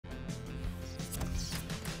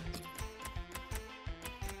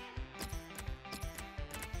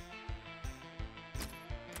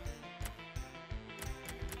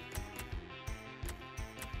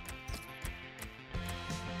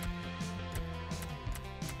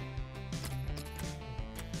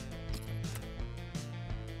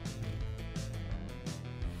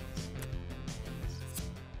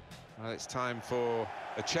Well, it's time for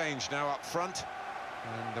a change now up front.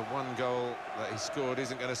 And the one goal that he scored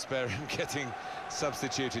isn't going to spare him getting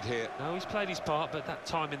substituted here. No, he's played his part, but that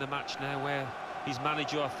time in the match now where his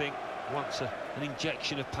manager, I think, wants an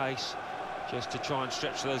injection of pace just to try and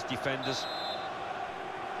stretch those defenders.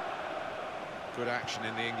 Good action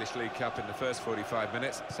in the English League Cup in the first 45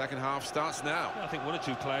 minutes. Second half starts now. I think one or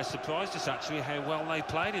two players surprised us, actually, how well they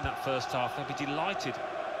played in that first half. They'd be delighted.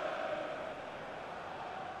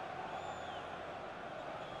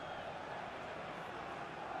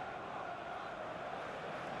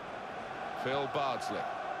 Phil Bardsley.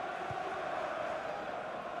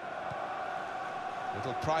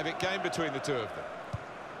 Little private game between the two of them.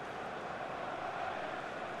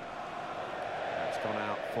 It's gone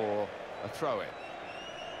out for a throw-in.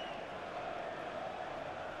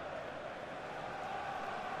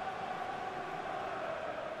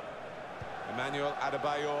 Emmanuel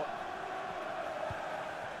Adebayor.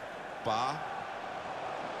 Bar.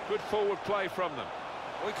 Good forward play from them.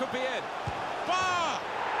 We could be in. Bar!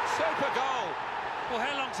 Super goal! Well,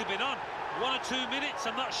 how long's he been on? 1 or 2 minutes?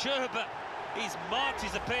 I'm not sure, but he's marked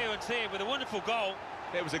his appearance here with a wonderful goal.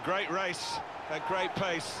 It was a great race, a great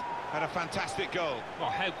pace, and a fantastic goal. Well,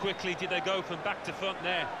 how quickly did they go from back to front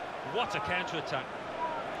there? What a counter-attack.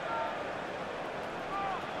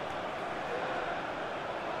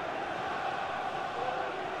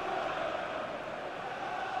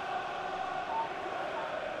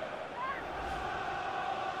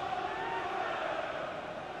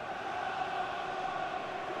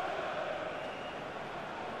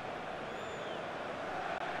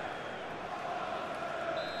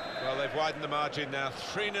 Well, they've widened the margin now.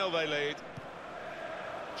 3-0 they lead.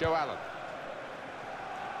 Joe Allen.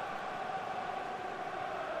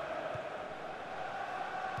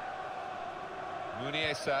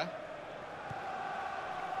 Muniesa.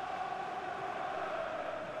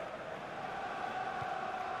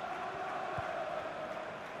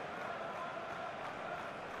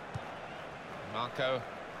 Marko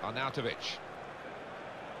Arnautovic.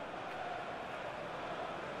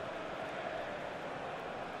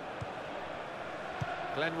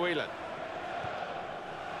 Glenn Whelan.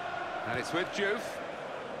 And it's with Juve.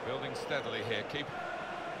 Building steadily here, keep.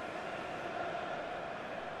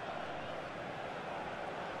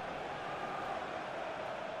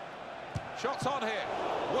 Shots on here.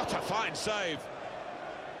 What a fine save.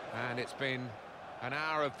 And it's been an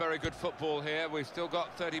hour of very good football here. We've still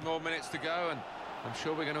got 30 more minutes to go, and I'm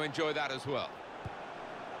sure we're going to enjoy that as well.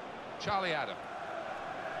 Charlie Adam.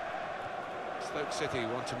 Stoke City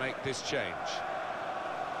want to make this change.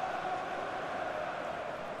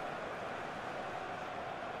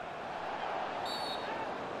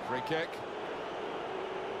 Free kick.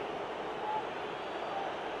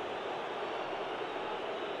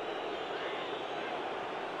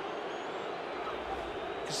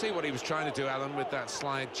 You can see what he was trying to do, Alan, with that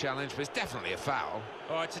slide challenge, but it's definitely a foul.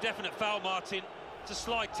 Oh, it's a definite foul, Martin. It's a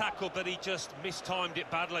slight tackle, but he just mistimed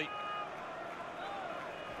it badly.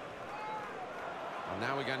 And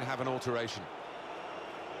now we're going to have an alteration.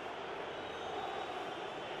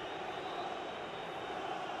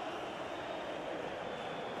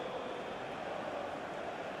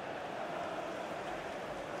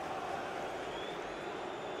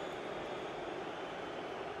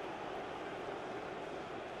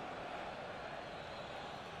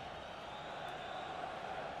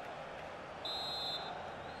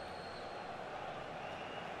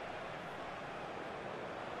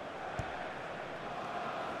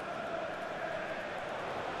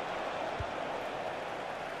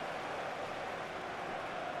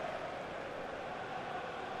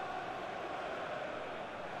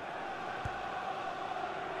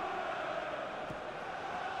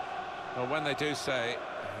 Well, when they do say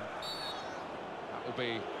that will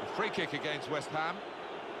be a free kick against West Ham.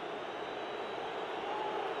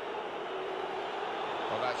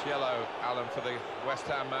 Well, that's yellow, Alan, for the West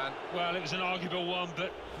Ham man. Well, it was an arguable one,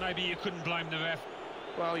 but maybe you couldn't blame the ref.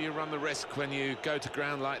 Well, you run the risk when you go to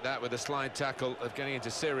ground like that with a slide tackle of getting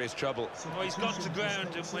into serious trouble. Well, he's gone to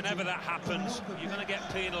ground, and whenever that happens, you're going to get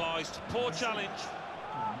penalised. Poor challenge.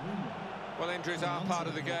 Well, injuries are part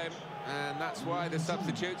of the game, and that's why the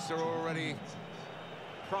substitutes are already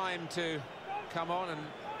primed to come on, and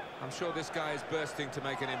I'm sure this guy is bursting to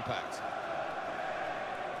make an impact.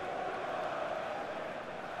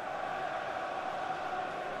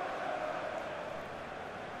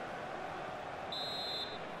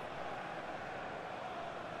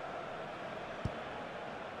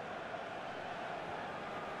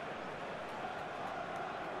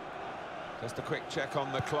 Just a quick check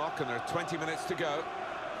on the clock, and there are 20 minutes to go.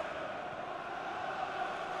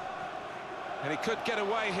 And he could get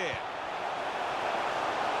away here.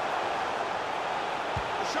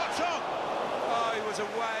 Shots on! Oh, he was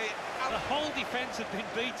away. The whole defence had been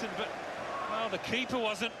beaten, but, well, the keeper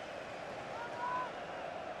wasn't.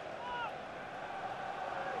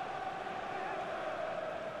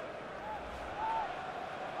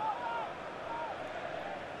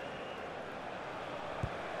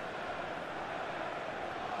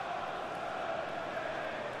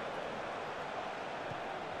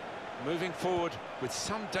 Moving forward with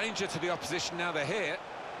some danger to the opposition now they're here.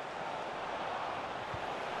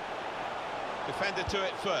 Defender to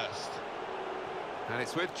it first. And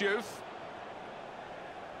it's with Juve.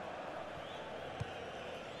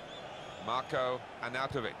 Marco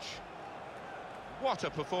Arnautovic. What a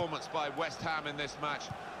performance by West Ham in this match.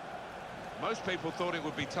 Most people thought it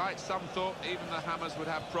would be tight. Some thought even the Hammers would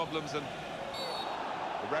have problems, and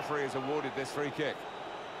the referee has awarded this free kick.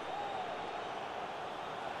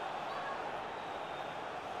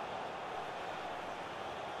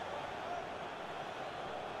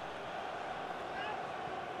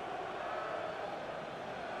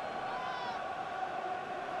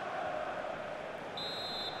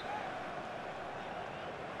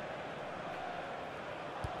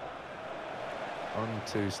 On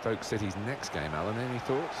to Stoke City's next game, Alan. Any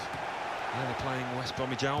thoughts? Yeah, they're playing West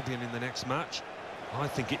Bromwich Albion in the next match. I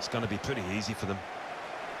think it's going to be pretty easy for them.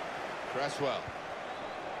 Cresswell.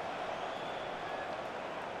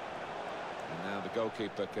 And now the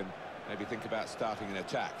goalkeeper can maybe think about starting an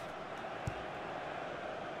attack.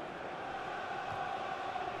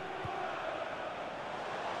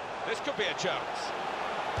 This could be a chance.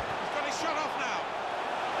 He's got his shot off now.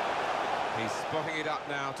 He's spotting it up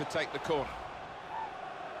now to take the corner.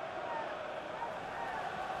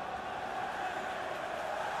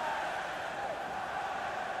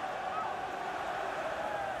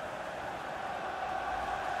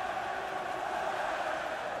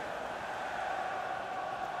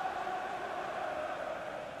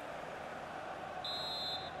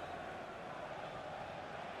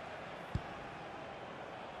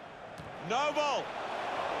 No ball.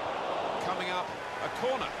 Coming up, a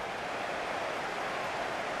corner.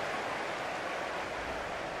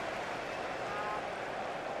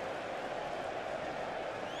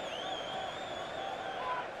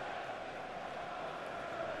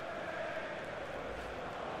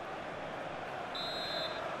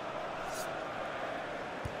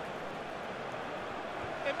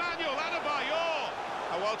 Emmanuel Adebayor.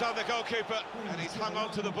 Oh, well done, the goalkeeper, and he's hung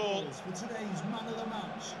on to the ball. For today's man of the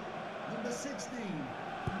match, number 16,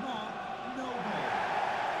 Mark Noble.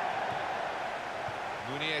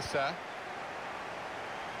 Muniesa.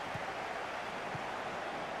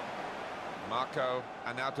 Marco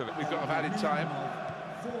Arnautovic. We've got added time.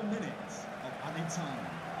 4 minutes of added time.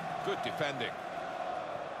 Good defending.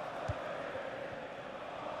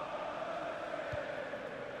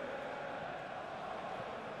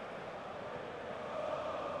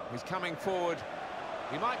 He's coming forward.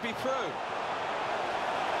 He might be through.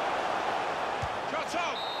 Shots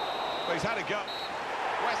on! Well, he's had a go.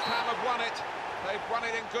 West Ham have won it. They've won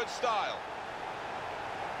it in good style.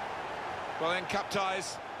 Well, in cup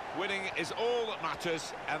ties, winning is all that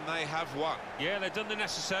matters, and they have won. Yeah, they've done the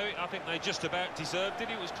necessary. I think they just about deserved it.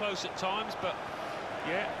 It was close at times, but,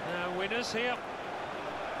 yeah, winners here.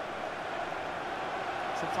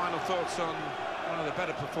 Some final thoughts on one of the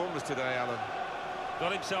better performers today, Alan.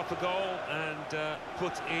 Got himself a goal and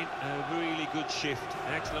put in a really good shift.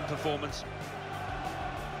 Excellent performance.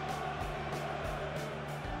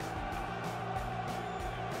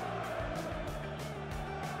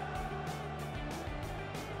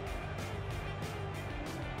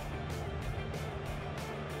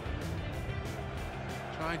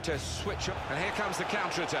 Trying to switch up, and here comes the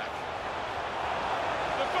counter-attack.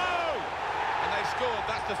 The foul! And they've scored.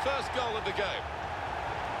 That's the first goal of the game.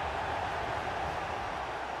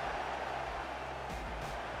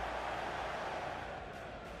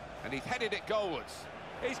 And he's headed it goalwards.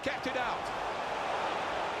 He's kept it out.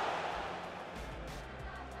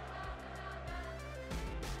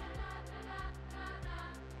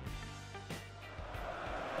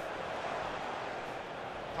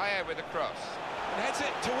 Payet with a cross. And heads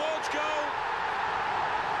it towards goal.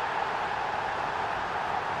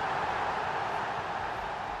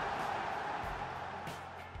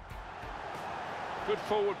 Good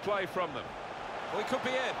forward play from them. Well, he could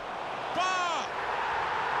be in. Bar!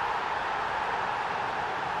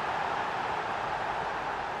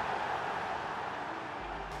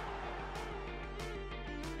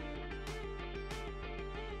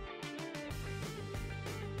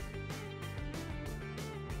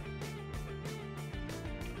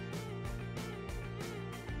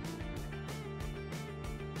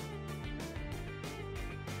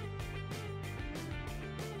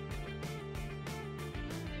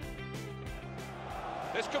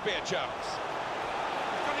 This could be a chance.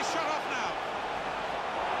 He's got his shot off now.